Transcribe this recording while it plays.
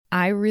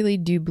I really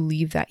do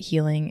believe that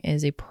healing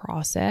is a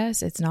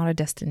process. It's not a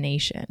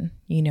destination,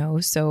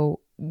 So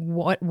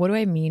what do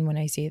I mean when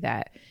I say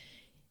that?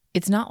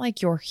 It's not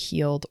like you're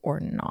healed or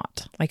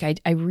not. Like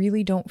I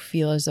really don't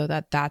feel as though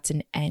that's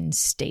an end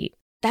state.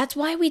 That's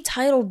why we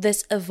titled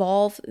this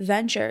Evolve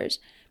Ventures,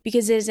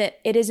 because it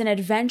is an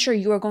adventure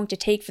you are going to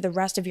take for the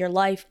rest of your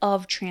life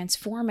of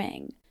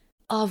transforming,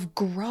 of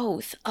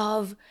growth,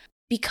 of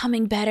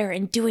becoming better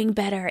and doing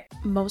better.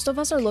 Most of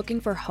us are looking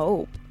for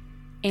hope,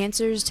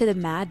 answers to the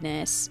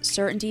madness,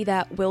 certainty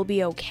that we'll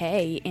be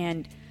okay,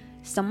 and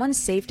someone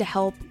safe to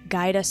help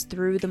guide us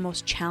through the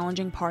most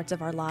challenging parts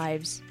of our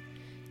lives.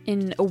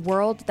 In a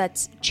world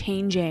that's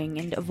changing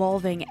and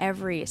evolving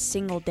every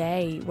single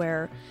day,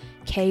 where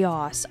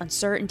chaos,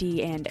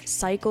 uncertainty, and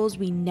cycles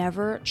we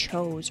never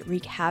chose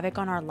wreak havoc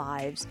on our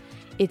lives,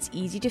 it's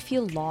easy to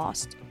feel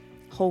lost,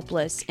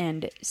 hopeless,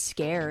 and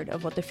scared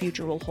of what the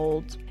future will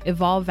hold.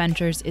 Evolve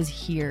Ventures is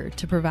here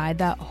to provide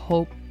that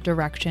hope,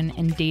 direction,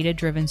 and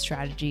data-driven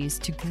strategies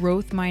to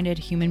growth-minded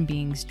human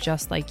beings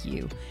just like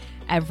you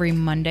every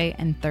Monday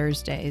and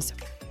Thursdays,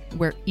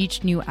 where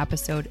each new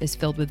episode is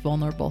filled with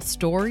vulnerable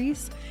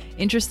stories,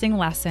 interesting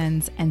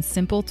lessons, and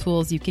simple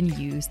tools you can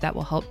use that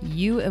will help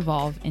you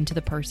evolve into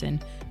the person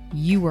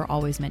you were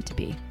always meant to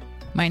be.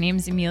 My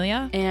name's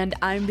Amelia. And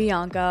I'm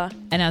Bianca.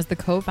 And as the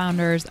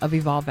co-founders of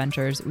Evolve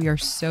Ventures, we are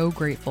so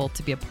grateful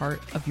to be a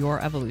part of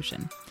your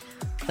evolution.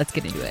 Let's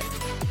get into it.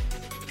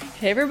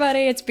 Hey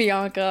everybody, it's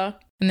Bianca.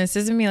 And this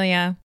is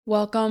Amelia.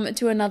 Welcome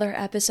to another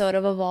episode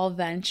of Evolve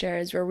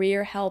Ventures, where we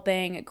are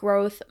helping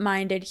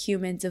growth-minded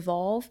humans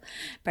evolve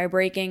by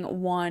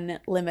breaking one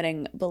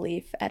limiting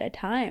belief at a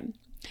time.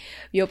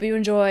 We hope you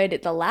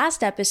enjoyed the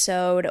last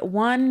episode,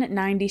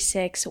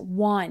 196,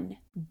 One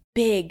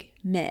Big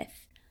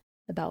Myth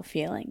About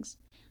Feelings.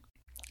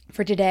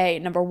 For today,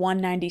 number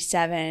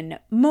 197,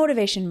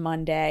 Motivation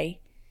Monday,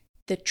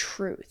 the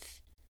truth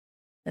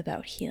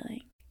about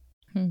healing.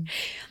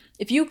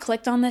 If you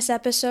clicked on this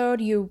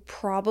episode, you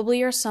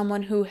probably are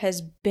someone who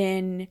has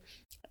been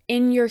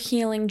in your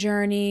healing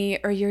journey,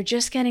 or you're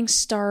just getting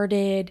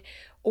started,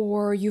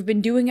 or you've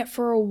been doing it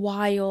for a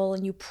while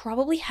and you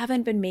probably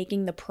haven't been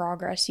making the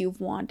progress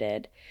you've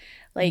wanted.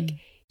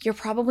 You're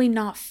probably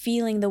not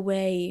feeling the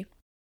way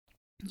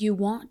you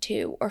want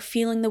to, or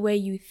feeling the way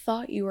you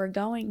thought you were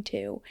going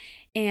to.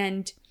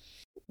 And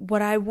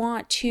what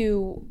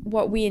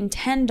we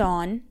intend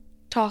on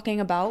talking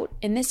about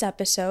in this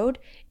episode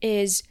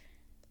is,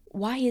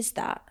 why is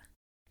that?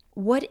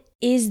 What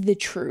is the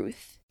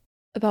truth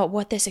about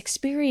what this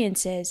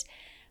experience is?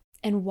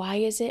 And why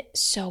is it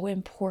so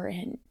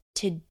important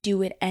to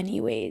do it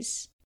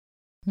anyways?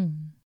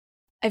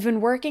 I've been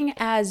working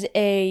as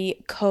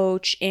a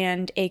coach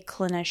and a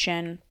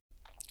clinician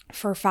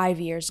for 5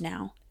 years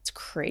now. It's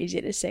crazy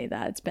to say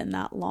that. It's been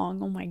that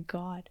long. Oh my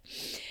God.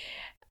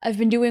 I've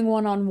been doing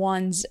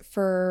one-on-ones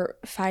for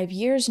 5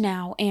 years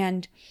now.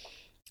 And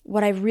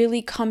what I've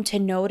really come to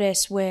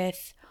notice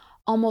with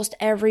almost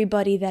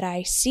everybody that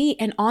I see,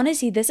 and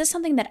honestly, this is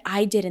something that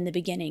I did in the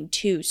beginning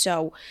too.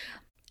 So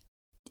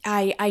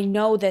I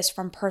know this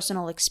from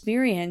personal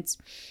experience.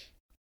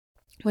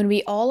 When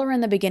we all are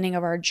in the beginning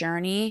of our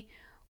journey,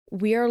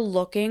 we are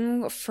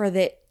looking for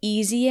the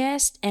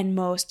easiest and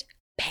most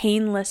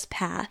painless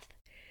path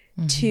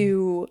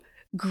to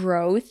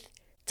growth,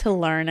 to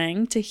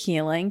learning, to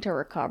healing, to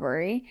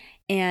recovery.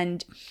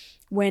 And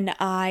when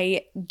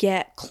I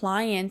get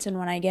clients and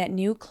when I get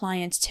new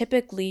clients,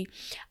 typically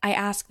I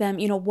ask them,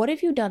 what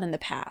have you done in the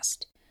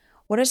past?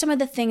 What are some of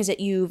the things that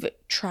you've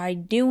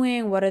tried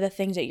doing? What are the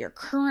things that you're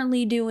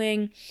currently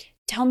doing?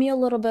 Tell me a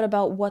little bit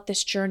about what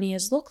this journey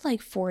has looked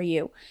like for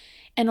you.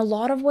 And a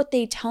lot of what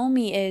they tell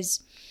me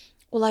is,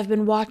 well, I've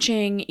been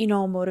watching,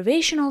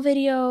 motivational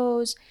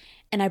videos,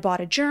 and I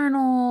bought a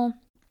journal,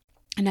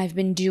 and I've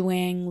been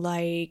doing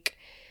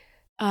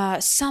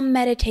some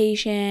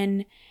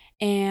meditation,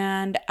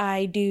 and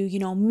I do,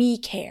 me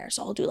care.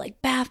 So I'll do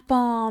bath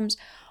bombs,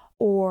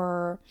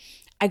 or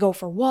I go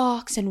for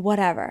walks and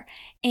whatever.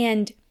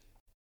 And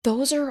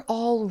those are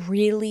all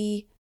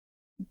really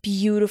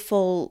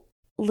beautiful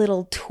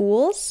little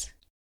tools.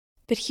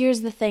 But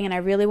here's the thing, and I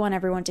really want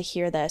everyone to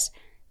hear this.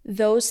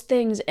 Those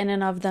things in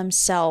and of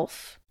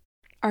themselves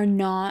are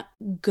not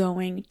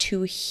going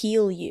to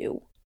heal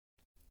you.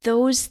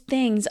 Those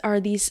things are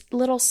these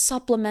little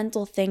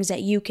supplemental things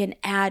that you can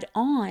add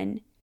on.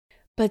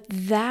 But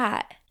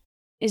that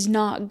is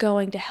not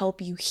going to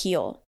help you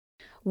heal.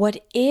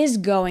 What is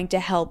going to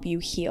help you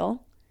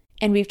heal,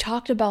 and we've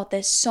talked about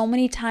this so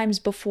many times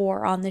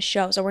before on the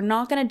show, so we're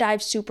not going to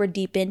dive super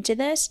deep into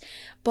this,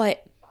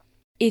 but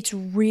it's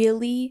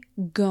really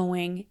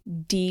going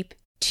deep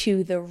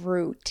to the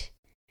root.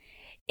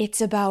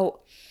 It's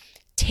about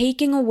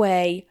taking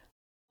away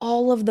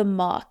all of the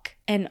muck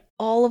and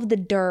all of the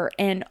dirt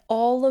and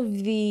all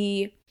of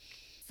the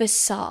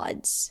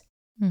facades,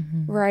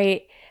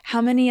 right? How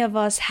many of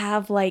us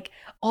have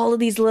all of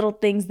these little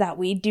things that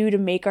we do to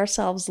make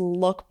ourselves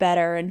look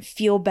better and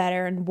feel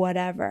better and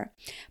whatever?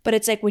 But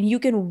it's when you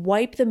can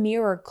wipe the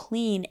mirror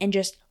clean and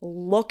just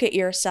look at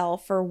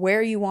yourself for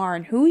where you are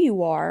and who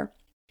you are,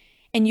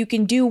 And you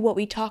can do what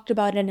we talked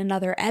about in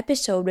another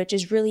episode, which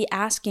is really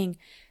asking,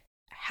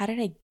 how did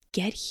I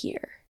get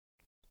here?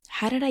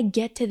 How did I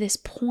get to this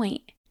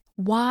point?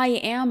 Why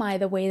am I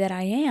the way that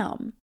I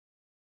am?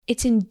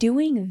 It's in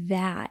doing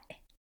that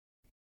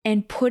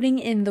and putting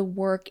in the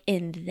work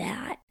in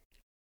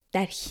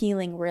that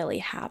healing really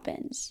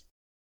happens.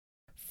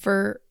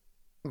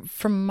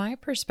 From my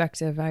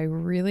perspective, I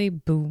really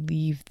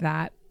believe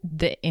that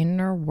the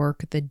inner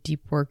work, the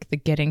deep work, the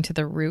getting to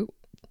the root,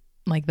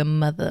 like the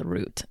mother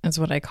root is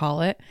what I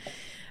call it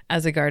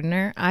as a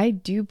gardener, I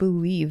do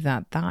believe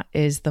that that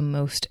is the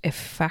most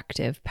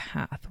effective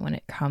path when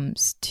it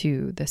comes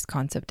to this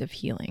concept of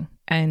healing.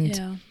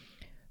 And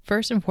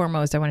first and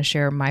foremost, I want to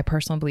share my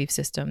personal belief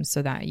system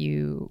so that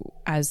you,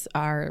 as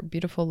our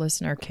beautiful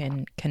listener,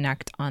 can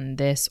connect on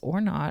this or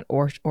not,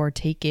 or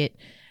take it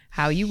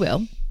how you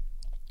will.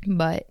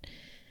 But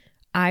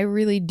I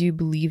really do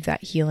believe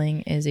that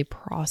healing is a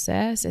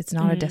process. It's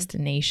not a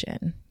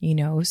destination, you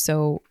know?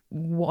 So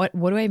what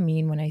do I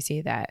mean when I say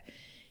that?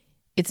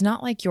 It's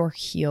not like you're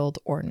healed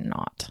or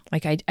not.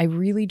 Like I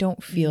really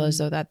don't feel as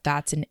though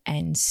that's an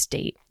end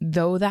state,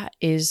 though that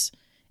is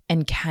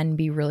and can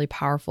be really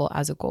powerful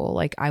as a goal.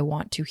 Like I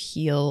want to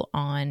heal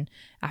on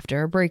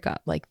after a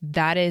breakup. Like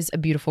that is a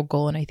beautiful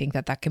goal. And I think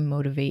that can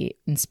motivate,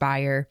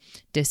 inspire,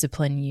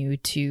 discipline you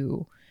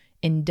to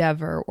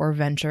endeavor or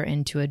venture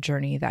into a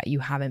journey that you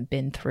haven't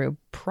been through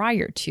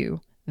prior to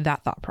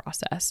that thought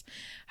process.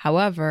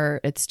 However,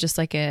 it's just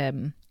like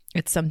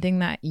it's something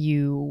that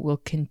you will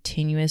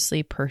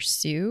continuously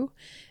pursue,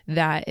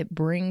 that it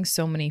brings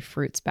so many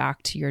fruits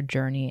back to your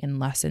journey and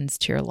lessons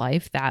to your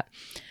life that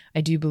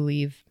I do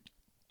believe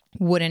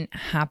wouldn't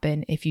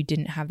happen if you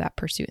didn't have that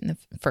pursuit in the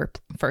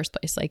first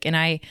place. Like, and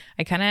I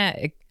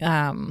kind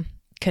of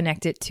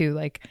connect it to,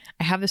 like,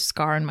 I have this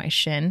scar on my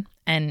shin,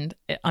 and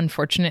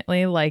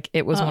unfortunately, like,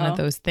 it was one of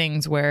those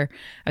things where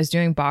I was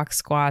doing box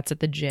squats at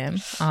the gym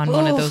on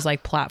one of those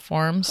like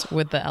platforms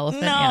with the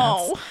elephant.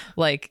 No.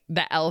 Like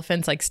the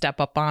elephants like step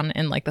up on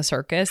in like the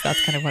circus.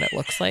 That's kind of what it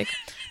looks like.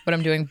 But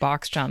I'm doing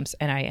box jumps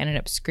and I ended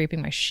up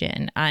scraping my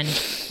shin, and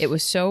it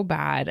was so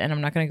bad. And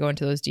I'm not going to go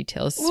into those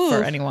details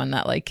for anyone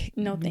that like,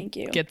 no, thank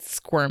you, gets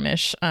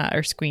squirmish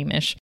or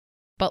squeamish.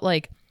 But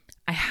like,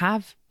 I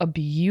have a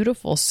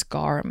beautiful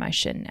scar on my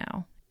shin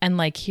now. And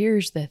like,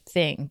 here's the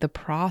thing, the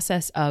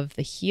process of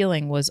the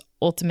healing was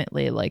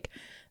ultimately like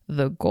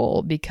the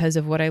goal, because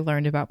of what I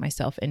learned about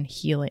myself in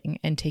healing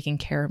and taking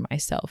care of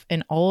myself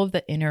and all of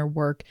the inner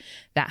work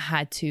that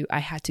I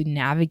had to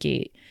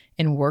navigate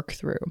and work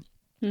through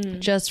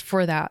just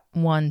for that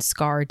one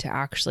scar to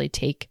actually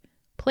take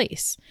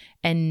place.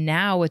 And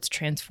now it's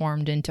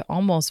transformed into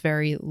almost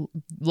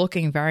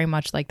looking very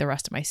much like the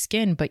rest of my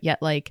skin, but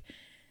yet like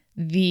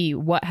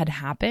what had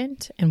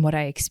happened and what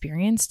I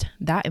experienced,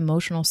 that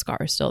emotional scar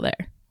is still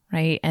there,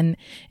 right? And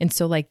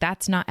so like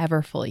that's not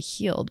ever fully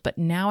healed, but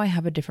now I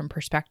have a different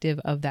perspective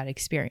of that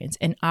experience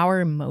and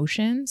our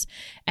emotions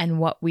and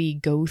what we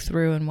go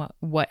through and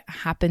what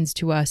happens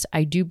to us.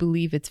 I do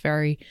believe it's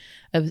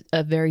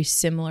a very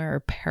similar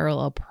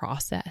parallel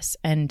process.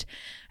 And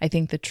I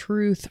think the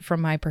truth from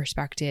my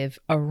perspective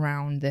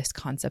around this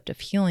concept of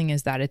healing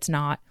is that it's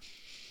not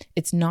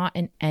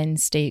an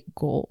end state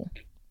goal.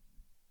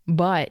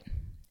 But,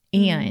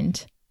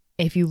 and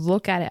if you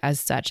look at it as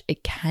such,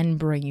 it can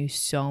bring you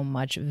so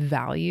much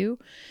value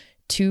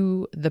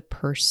to the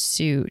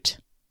pursuit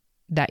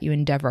that you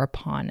endeavor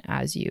upon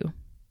as you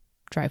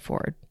drive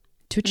forward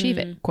to achieve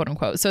it, quote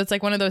unquote. So it's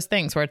like one of those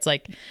things where it's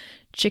like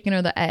chicken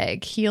or the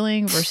egg,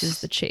 healing versus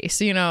the chase.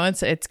 You know,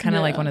 it's kind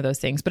of like one of those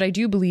things. But I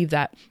do believe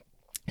that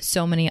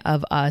so many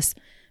of us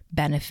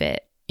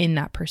benefit in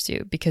that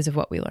pursuit because of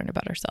what we learn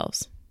about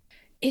ourselves.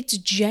 It's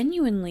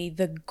genuinely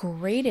the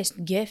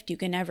greatest gift you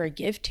can ever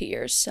give to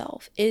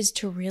yourself, is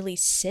to really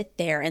sit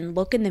there and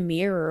look in the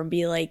mirror and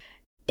be like,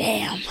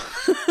 damn.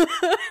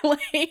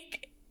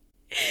 Like,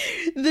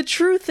 the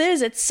truth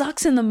is, it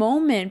sucks in the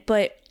moment,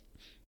 but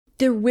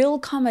there will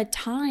come a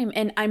time,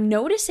 and I'm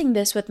noticing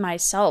this with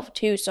myself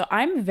too. So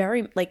I'm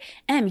very, like,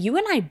 you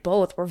and I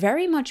both, we're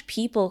very much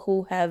people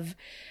who have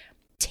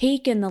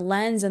taken the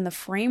lens and the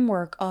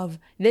framework of,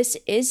 this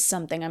is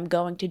something I'm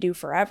going to do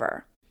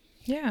forever.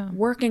 Yeah.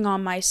 Working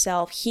on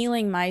myself,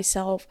 healing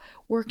myself,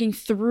 working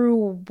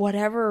through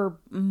whatever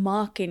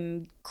muck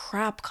and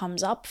crap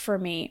comes up for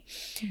me.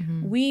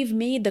 We've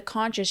made the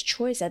conscious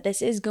choice that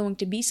this is going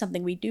to be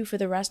something we do for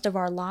the rest of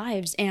our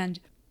lives.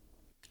 And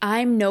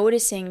I'm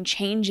noticing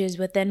changes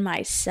within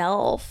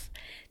myself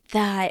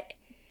that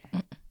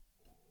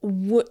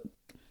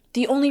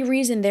the only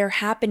reason they're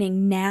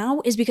happening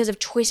now is because of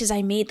choices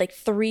I made like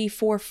 3,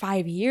 4,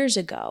 5 years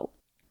ago.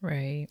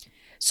 Right.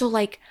 So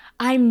like,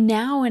 I'm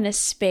now in a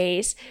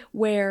space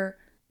where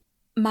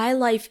my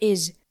life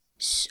is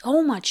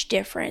so much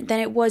different than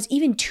it was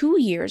even 2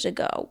 years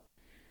ago.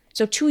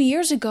 So 2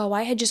 years ago,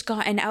 I had just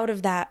gotten out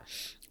of that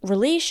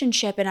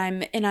relationship, and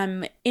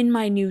I'm in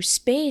my new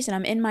space, and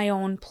I'm in my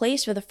own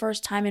place for the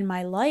first time in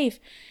my life.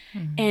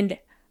 And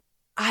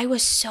I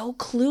was so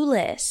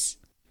clueless.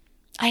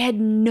 I had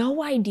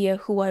no idea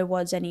who I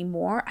was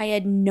anymore. I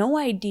had no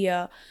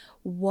idea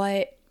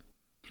what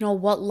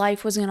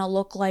life was going to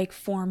look like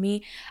for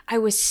me. I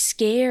was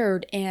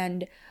scared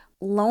and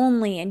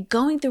lonely and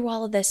going through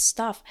all of this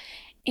stuff.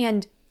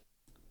 And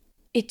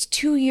it's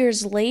 2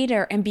 years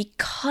later, and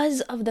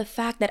because of the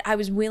fact that I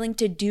was willing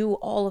to do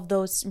all of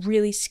those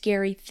really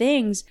scary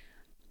things,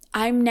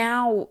 I'm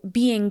now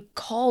being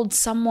called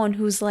someone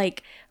who's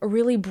like a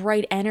really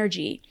bright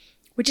energy,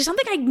 which is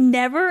something I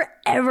never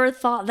ever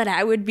thought that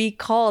I would be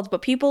called.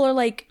 But people are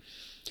like,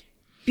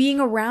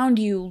 being around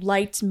you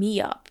lights me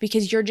up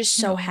because you're just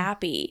so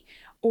happy,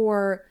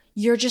 or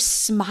you're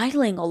just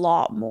smiling a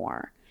lot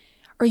more,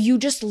 or you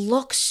just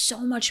look so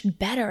much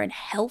better and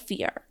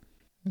healthier.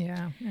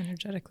 Yeah,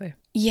 energetically.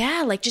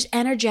 Yeah, like just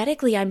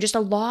energetically, I'm just a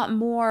lot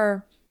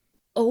more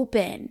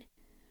open.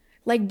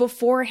 Like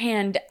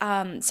beforehand,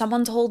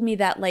 someone told me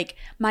that like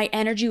my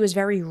energy was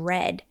very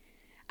red.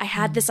 I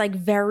had this like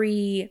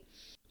very,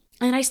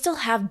 and I still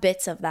have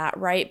bits of that,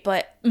 right?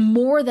 But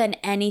more than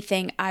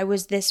anything, I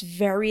was this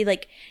very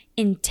like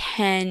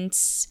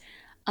intense,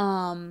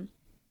 not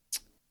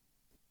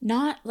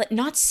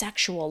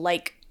sexual,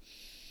 like,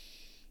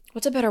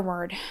 what's a better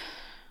word?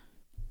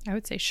 I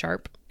would say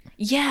sharp.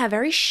 Yeah,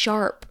 very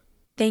sharp.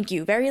 Thank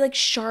you. Very like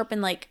sharp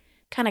and like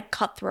kind of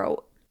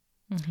cutthroat.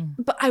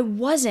 Mm-hmm. But I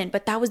wasn't,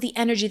 but that was the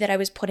energy that I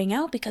was putting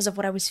out because of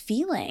what I was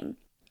feeling.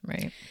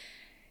 Right.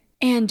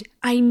 And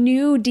I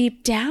knew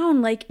deep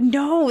down, like,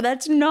 no,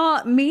 that's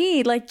not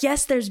me. Like,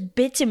 yes, there's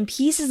bits and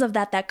pieces of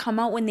that come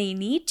out when they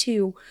need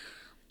to,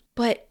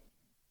 but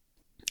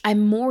I'm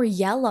more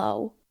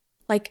yellow,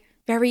 like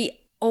very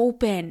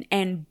open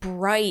and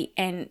bright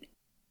and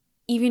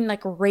even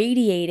like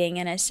radiating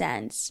in a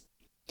sense.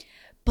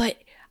 But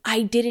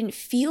I didn't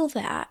feel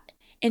that.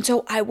 And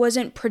so I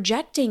wasn't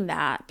projecting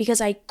that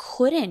because I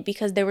couldn't,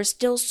 because there was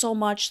still so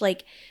much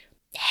like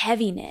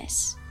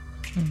heaviness.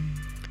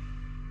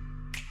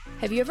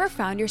 Have you ever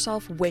found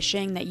yourself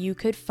wishing that you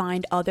could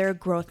find other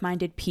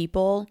growth-minded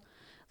people,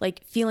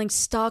 like feeling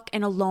stuck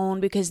and alone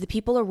because the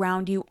people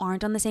around you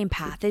aren't on the same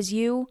path as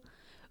you?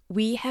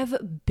 We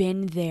have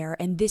been there,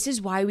 and this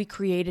is why we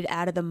created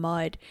Out of the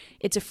Mud.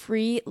 It's a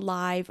free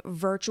live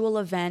virtual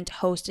event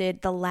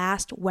hosted the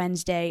last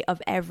Wednesday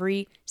of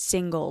every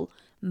single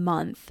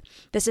month.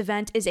 This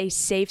event is a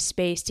safe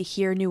space to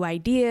hear new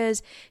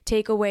ideas,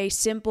 take away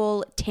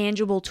simple,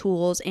 tangible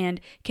tools,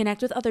 and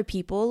connect with other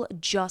people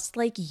just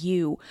like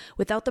you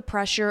without the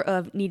pressure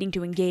of needing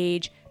to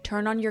engage,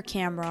 turn on your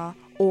camera,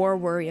 or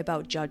worry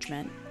about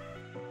judgment.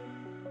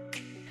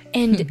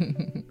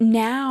 And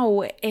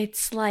now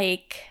it's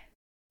like,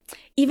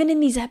 even in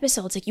these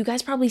episodes, like you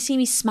guys probably see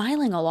me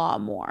smiling a lot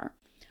more,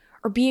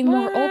 or being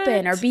more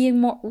open, or being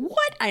more,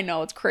 what? I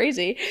know, it's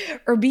crazy.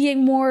 Or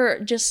being more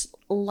just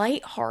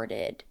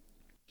lighthearted.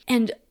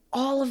 And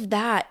all of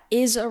that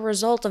is a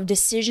result of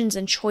decisions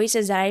and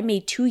choices that I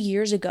made 2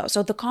 years ago.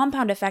 So the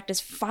compound effect is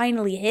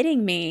finally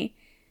hitting me,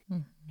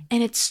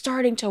 and it's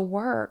starting to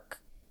work.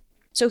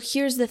 So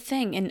here's the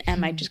thing, and I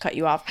might just cut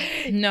you off.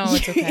 No,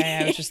 it's okay.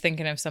 I was just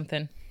thinking of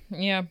something.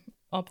 Yeah,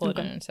 I'll pull it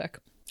in a sec.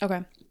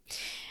 Okay.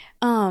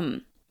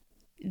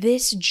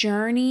 This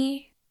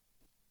journey,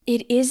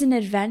 it is an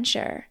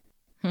adventure.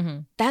 Mm-hmm.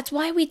 That's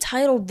why we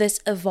titled this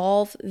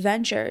Evolve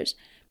Ventures,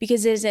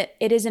 because it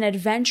is an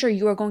adventure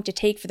you are going to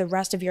take for the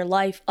rest of your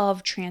life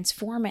of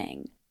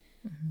transforming,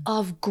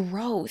 of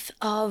growth,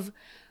 of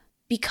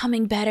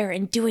becoming better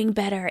and doing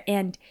better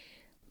and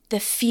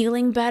the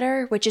feeling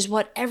better, which is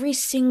what every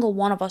single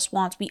one of us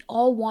wants. We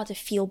all want to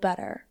feel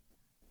better.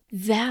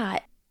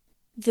 That,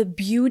 the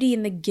beauty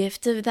and the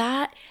gift of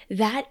that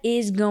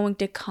is going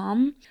to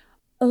come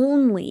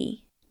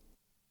only,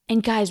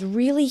 and guys,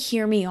 really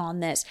hear me on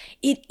this,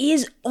 it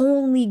is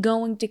only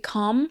going to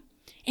come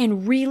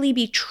and really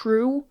be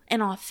true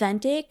and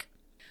authentic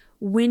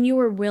when you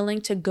are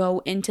willing to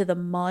go into the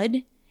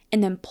mud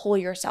and then pull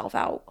yourself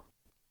out.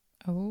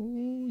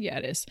 Oh, yeah,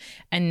 it is.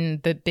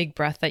 And the big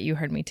breath that you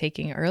heard me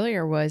taking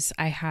earlier was,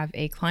 I have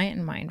a client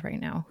in mind right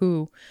now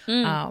who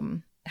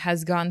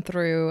has gone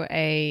through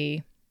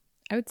I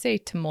would say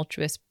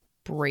tumultuous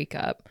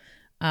breakup.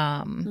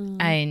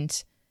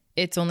 And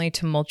it's only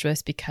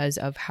tumultuous because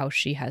of how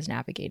she has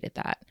navigated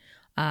that.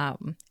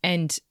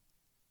 And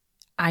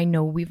I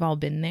know we've all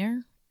been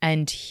there,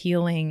 and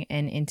healing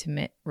and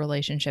intimate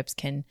relationships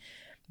can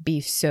be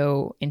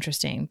so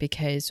interesting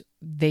because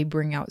they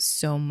bring out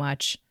so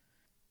much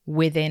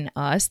within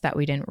us that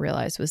we didn't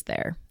realize was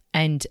there.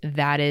 And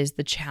that is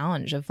the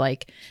challenge of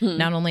like,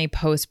 not only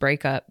post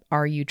breakup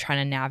are you trying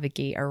to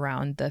navigate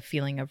around the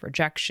feeling of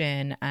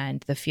rejection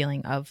and the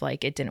feeling of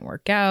like it didn't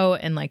work out,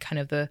 and like kind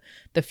of the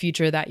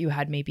future that you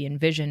had maybe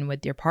envisioned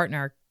with your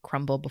partner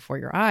crumble before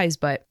your eyes,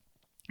 but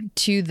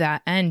to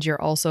that end,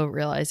 you're also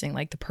realizing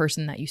like the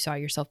person that you saw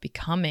yourself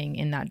becoming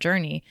in that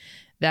journey,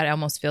 that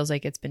almost feels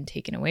like it's been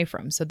taken away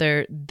from. So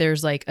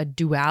there's like a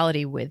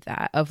duality with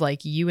that of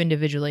like you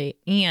individually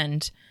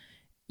and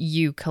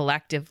you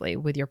collectively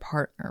with your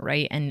partner,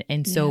 right?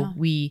 And so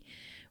we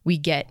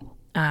get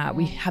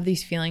we have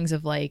these feelings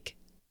of like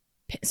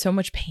so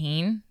much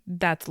pain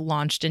that's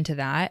launched into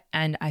that.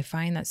 And I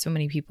find that so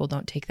many people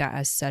don't take that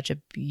as such a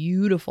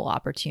beautiful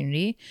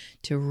opportunity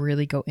to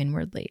really go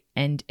inwardly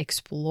and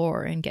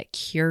explore and get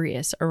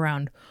curious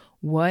around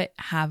what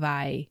have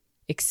I,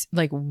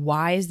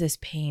 why is this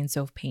pain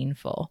so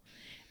painful?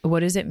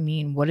 What does it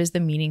mean? What is the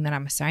meaning that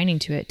I'm assigning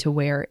to it, to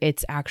where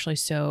it's actually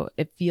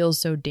it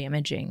feels so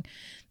damaging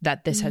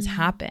that this has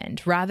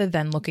happened, rather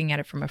than looking at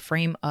it from a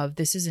frame of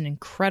this is an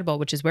incredible,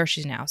 which is where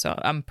she's now. So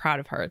I'm proud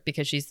of her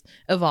because she's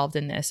evolved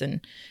in this, and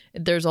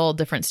there's all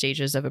different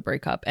stages of a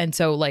breakup. And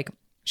so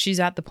she's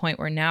at the point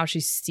where now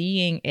she's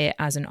seeing it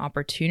as an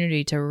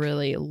opportunity to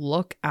really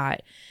look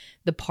at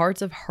the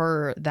parts of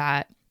her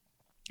that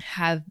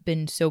have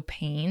been so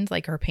pained,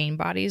 like her pain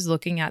bodies,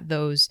 looking at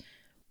those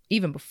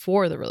even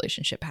before the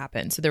relationship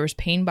happened. So there was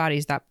pain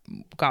bodies that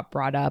got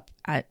brought up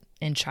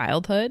in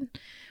childhood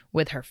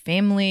with her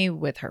family,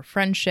 with her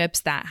friendships,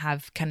 that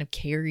have kind of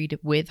carried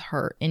with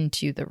her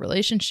into the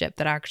relationship,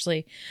 that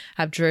actually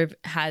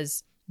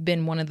has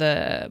been one of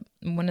the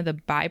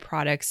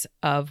byproducts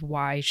of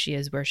why she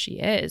is where she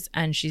is.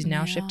 And she's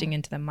now shifting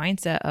into the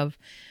mindset of,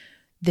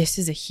 this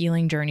is a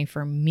healing journey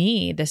for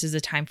me. This is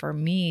a time for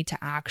me to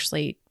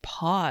actually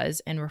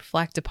pause and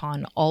reflect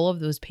upon all of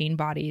those pain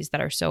bodies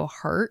that are so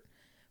hurt,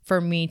 for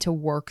me to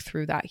work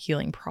through that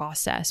healing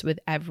process with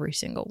every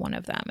single one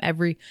of them,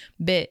 every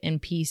bit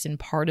and piece and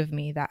part of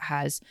me that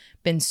has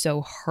been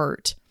so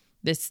hurt.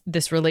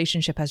 This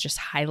relationship has just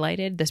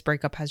highlighted, this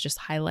breakup has just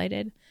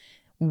highlighted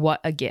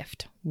what a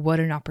gift, what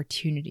an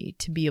opportunity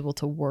to be able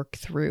to work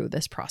through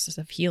this process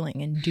of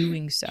healing, and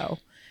doing so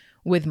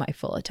with my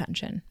full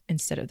attention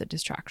instead of the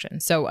distraction.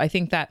 So I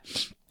think that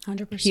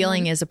 100%.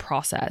 Healing is a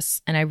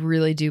process, and I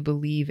really do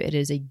believe it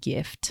is a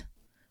gift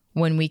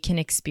when we can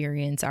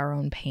experience our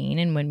own pain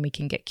and when we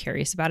can get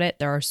curious about it.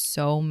 There are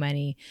so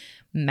many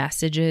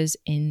messages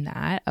in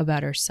that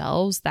about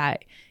ourselves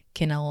that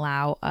can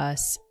allow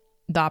us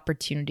the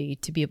opportunity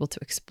to be able to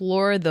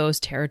explore those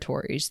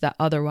territories that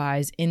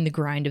otherwise, in the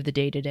grind of the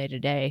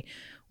day,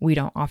 we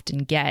don't often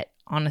get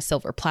on a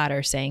silver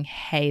platter, saying,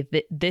 hey,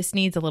 this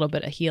needs a little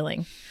bit of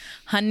healing.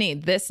 Honey,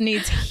 this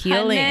needs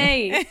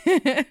healing.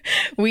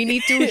 We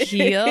need to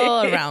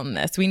heal around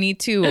this. We need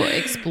to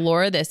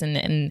explore this,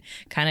 and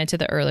kind of to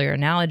the earlier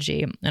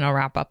analogy, and I'll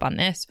wrap up on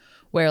this,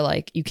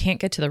 where you can't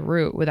get to the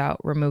root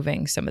without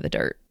removing some of the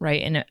dirt,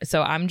 right? And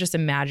so I'm just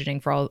imagining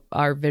for all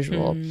our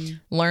visual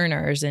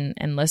learners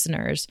and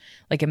listeners,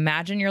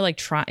 imagine you're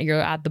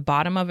you're at the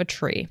bottom of a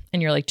tree and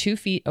you're 2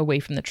 feet away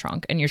from the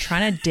trunk, and you're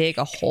trying to dig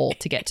a hole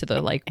to get to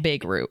the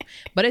big root,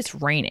 but it's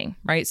raining,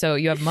 right? So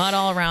you have mud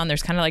all around.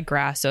 There's kind of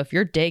grass. So if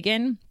you're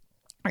digging,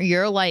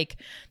 you're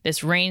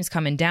this rain's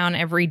coming down,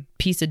 every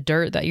piece of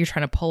dirt that you're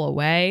trying to pull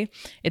away,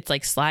 it's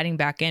sliding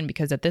back in,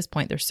 because at this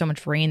point there's so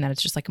much rain that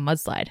it's just like a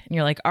mudslide. And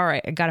you're all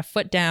right, I got a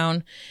foot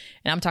down,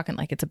 and I'm talking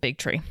it's a big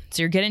tree.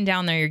 So you're getting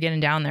down there,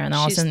 and then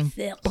all of a sudden,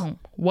 boom,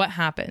 what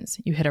happens?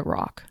 You hit a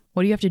rock.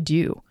 What do you have to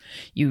do?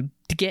 You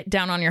get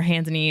down on your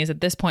hands and knees.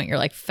 At this point,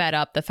 you're fed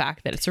up the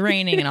fact that it's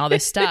raining and all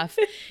this stuff.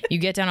 You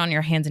get down on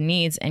your hands and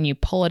knees and you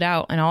pull it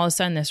out, and all of a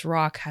sudden this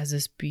rock has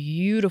this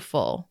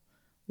beautiful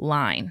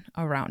line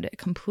around it,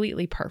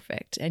 completely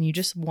perfect. And you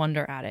just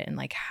wonder at it, and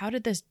how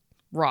did this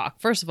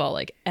rock, first of all,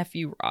 F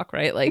you rock,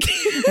 right?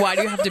 Why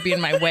do you have to be in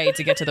my way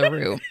to get to the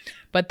root?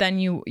 But then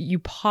you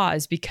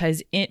pause,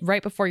 because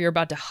right before you're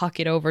about to huck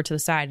it over to the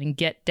side and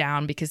get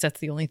down, because that's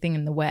the only thing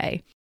in the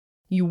way,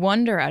 you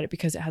wonder at it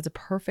because it has a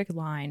perfect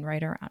line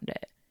right around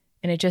it.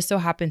 And it just so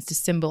happens to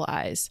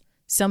symbolize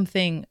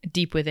something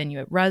deep within you.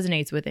 It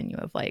resonates within you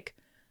of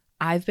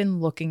I've been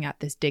looking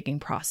at this digging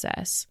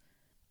process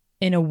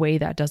in a way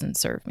that doesn't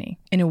serve me,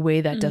 in a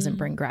way that doesn't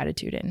bring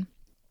gratitude in.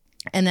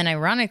 And then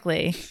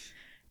ironically,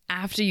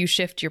 after you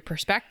shift your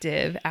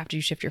perspective, after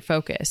you shift your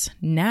focus,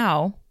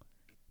 now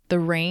the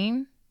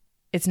rain,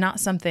 it's not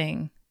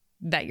something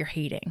that you're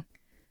hating.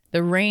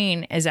 The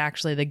rain is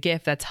actually the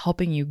gift that's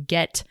helping you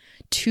get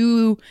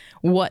to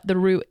what the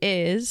root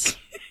is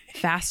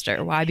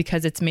faster. Why?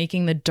 Because it's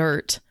making the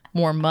dirt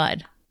more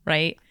mud,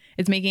 right?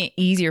 It's making it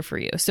easier for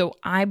you. So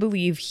I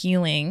believe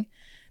healing,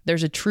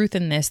 there's a truth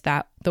in this,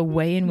 that the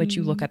way in which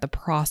you look at the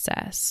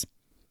process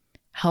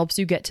helps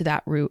you get to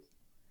that root.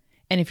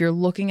 And if you're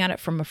looking at it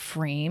from a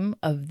frame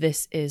of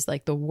this is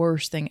the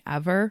worst thing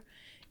ever,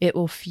 it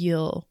will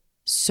feel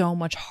so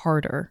much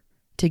harder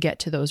to get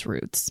to those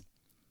roots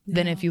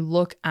than if you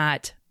look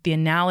at the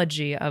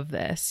analogy of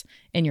this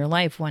in your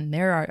life, when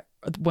there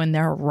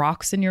are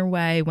rocks in your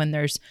way, when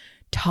there's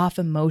tough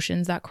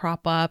emotions that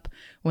crop up,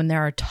 when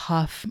there are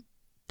tough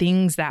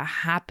things that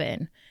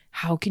happen.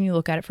 How can you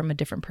look at it from a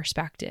different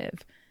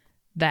perspective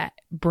that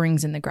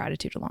brings in the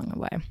gratitude along the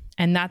way?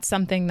 And that's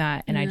something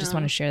that, and I just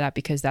want to share that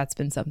because that's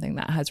been something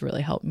that has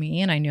really helped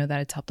me. And I know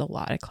that it's helped a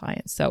lot of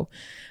clients. So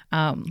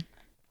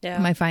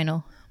my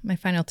final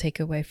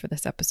takeaway for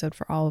this episode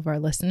for all of our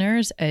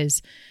listeners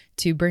is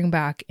to bring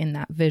back in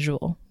that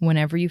visual.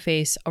 Whenever you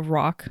face a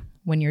rock,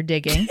 when you're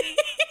digging,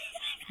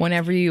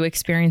 whenever you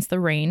experience the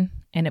rain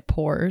and it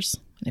pours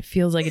and it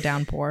feels like a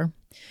downpour,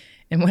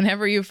 and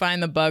whenever you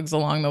find the bugs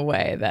along the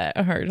way that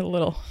are a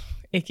little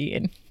icky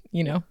and,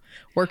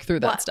 work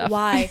through that stuff.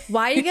 Why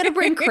you gotta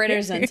bring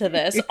critters into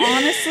this?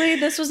 Honestly,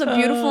 this was a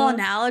beautiful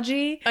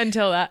analogy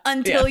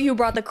until you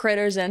brought the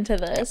critters into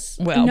this.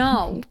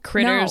 Well,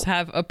 critters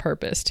have a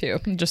purpose too.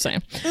 I'm just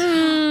saying.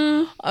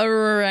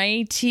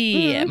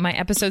 Alrighty. My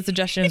episode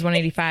suggestion is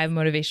 185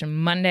 Motivation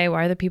Monday.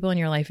 Why are the people in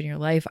your life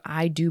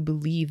I do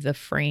believe the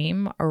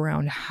frame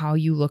around how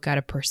you look at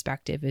a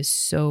perspective is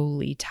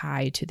solely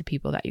tied to the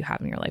people that you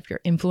have in your life. Your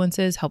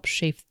influences help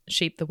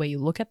shape the way you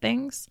look at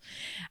things.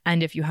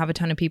 And if you have a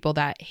ton of people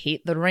that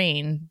hate the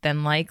rain,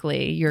 then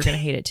likely you're going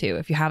to hate it too.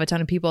 If you have a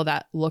ton of people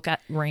that look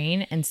at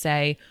rain and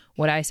say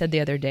what I said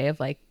the other day of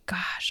like,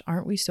 gosh,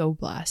 aren't we so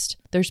blessed?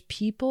 There's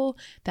people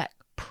that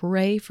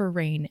pray for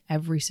rain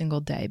every single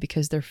day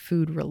because their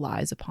food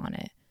relies upon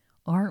it.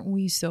 Aren't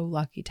we so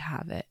lucky to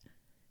have it?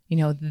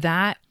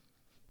 That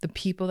the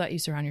people that you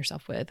surround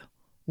yourself with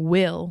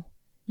will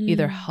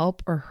either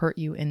help or hurt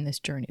you in this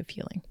journey of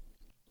healing.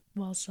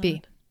 Well said.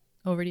 B,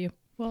 over to you.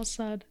 Well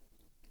said.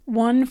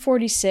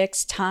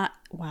 146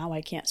 wow,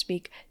 I can't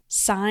speak.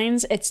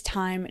 Signs it's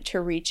time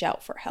to reach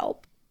out for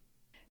help.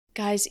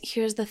 Guys,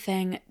 here's the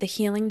thing. The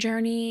healing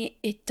journey,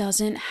 it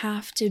doesn't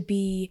have to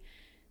be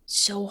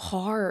so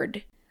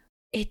hard.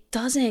 It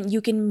doesn't.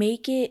 You can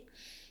make it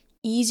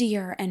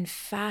easier and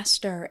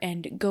faster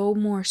and go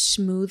more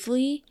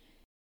smoothly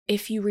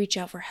if you reach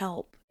out for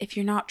help. If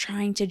you're not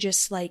trying to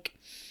just like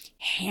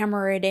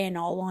hammer it in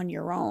all on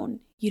your own.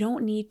 You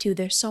don't need to.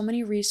 There's so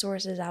many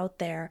resources out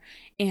there,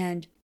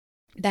 and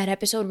that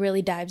episode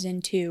really dives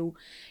into,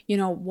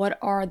 what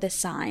are the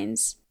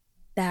signs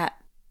that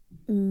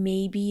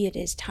maybe it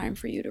is time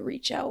for you to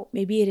reach out.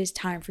 Maybe it is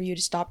time for you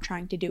to stop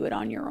trying to do it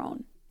on your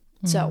own.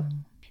 So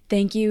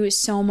thank you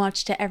so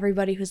much to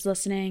everybody who's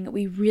listening.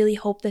 We really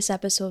hope this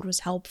episode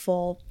was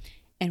helpful,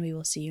 and we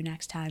will see you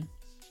next time.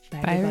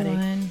 Bye everybody.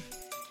 Everyone.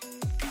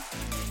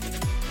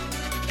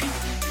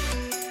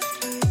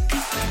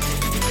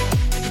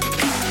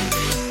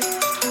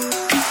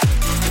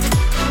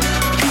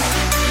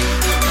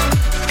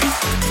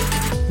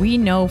 We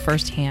know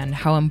firsthand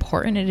how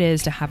important it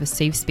is to have a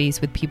safe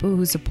space with people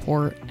who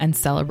support and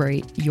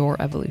celebrate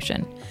your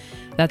evolution.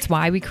 That's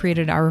why we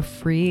created our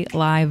free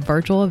live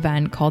virtual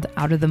event called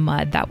Out of the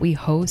Mud that we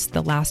host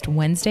the last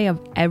Wednesday of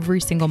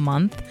every single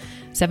month,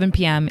 7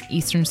 p.m.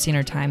 Eastern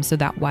Standard Time, so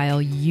that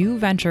while you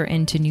venture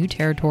into new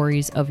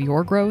territories of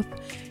your growth,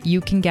 you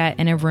can get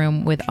in a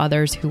room with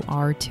others who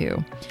are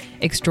too.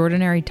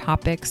 Extraordinary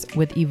topics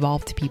with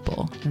evolved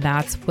people.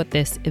 That's what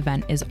this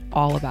event is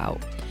all about.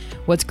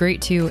 What's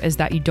great too is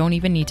that you don't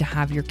even need to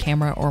have your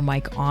camera or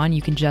mic on.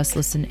 You can just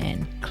listen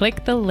in.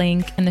 Click the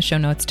link in the show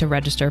notes to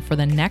register for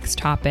the next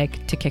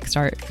topic to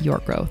kickstart your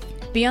growth.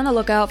 Be on the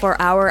lookout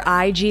for our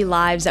IG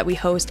lives that we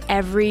host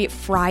every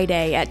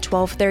Friday at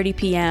 12:30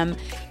 p.m.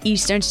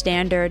 Eastern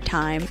Standard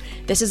Time.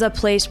 This is a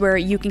place where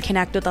you can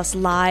connect with us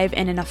live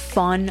and in a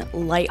fun,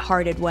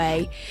 lighthearted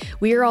way.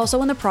 We are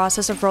also in the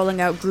process of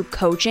rolling out group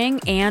coaching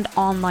and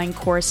online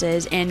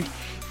courses, and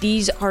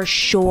these are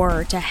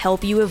sure to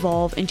help you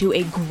evolve into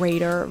a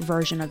greater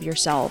version of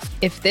yourself.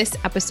 If this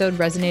episode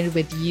resonated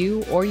with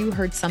you or you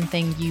heard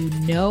something you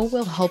know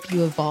will help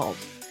you evolve,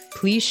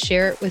 please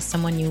share it with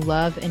someone you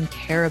love and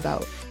care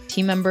about,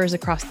 team members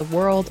across the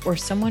world, or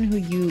someone who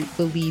you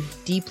believe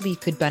deeply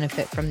could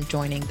benefit from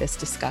joining this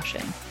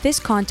discussion. This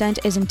content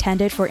is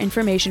intended for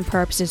information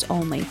purposes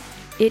only.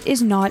 It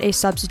is not a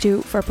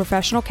substitute for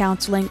professional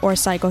counseling or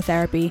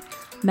psychotherapy,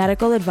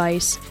 medical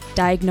advice,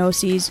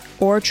 diagnoses,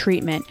 or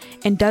treatment,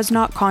 and does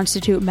not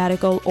constitute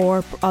medical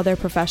or other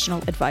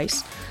professional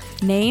advice.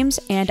 Names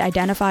and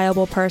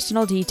identifiable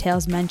personal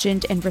details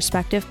mentioned in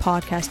respective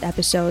podcast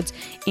episodes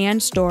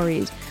and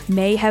stories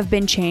may have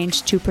been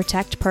changed to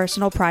protect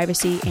personal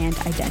privacy and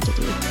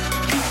identity.